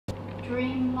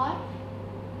Dream Life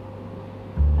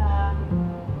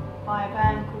by a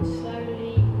band called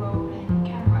Slowly Rolling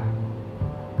Camera.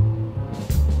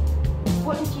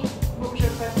 What was your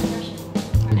first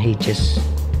impression? And he just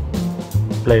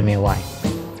blew me away.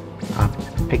 I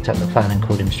picked up the phone and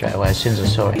called him straight away as soon as I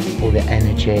saw it. All the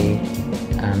energy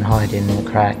and hiding the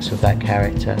cracks of that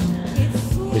character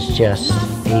was just,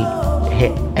 he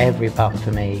hit every button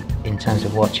for me in terms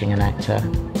of watching an actor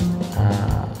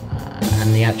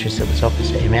and the actress that was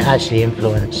opposite him. It actually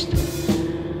influenced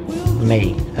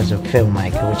me as a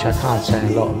filmmaker, which I can't say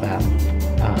a lot about.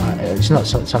 It's not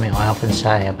something I often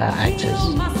say about actors.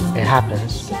 It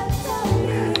happens,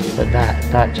 but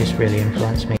that just really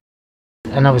influenced me.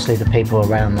 And obviously the people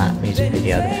around that music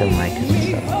video, the filmmakers and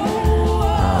stuff,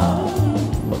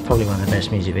 were probably one of the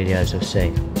best music videos I've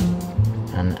seen.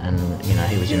 And you know,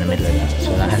 he was in the middle of that,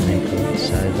 so that had an influence.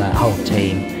 So that whole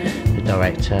team, the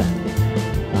director,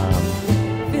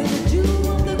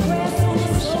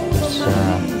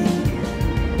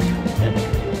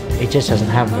 it just doesn't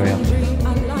happen very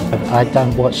often. I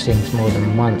don't watch things more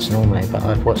than once normally, but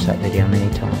I've watched that video many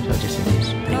times. I just think it's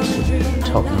a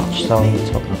top-notch song,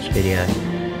 top-notch video,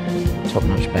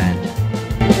 top-notch band.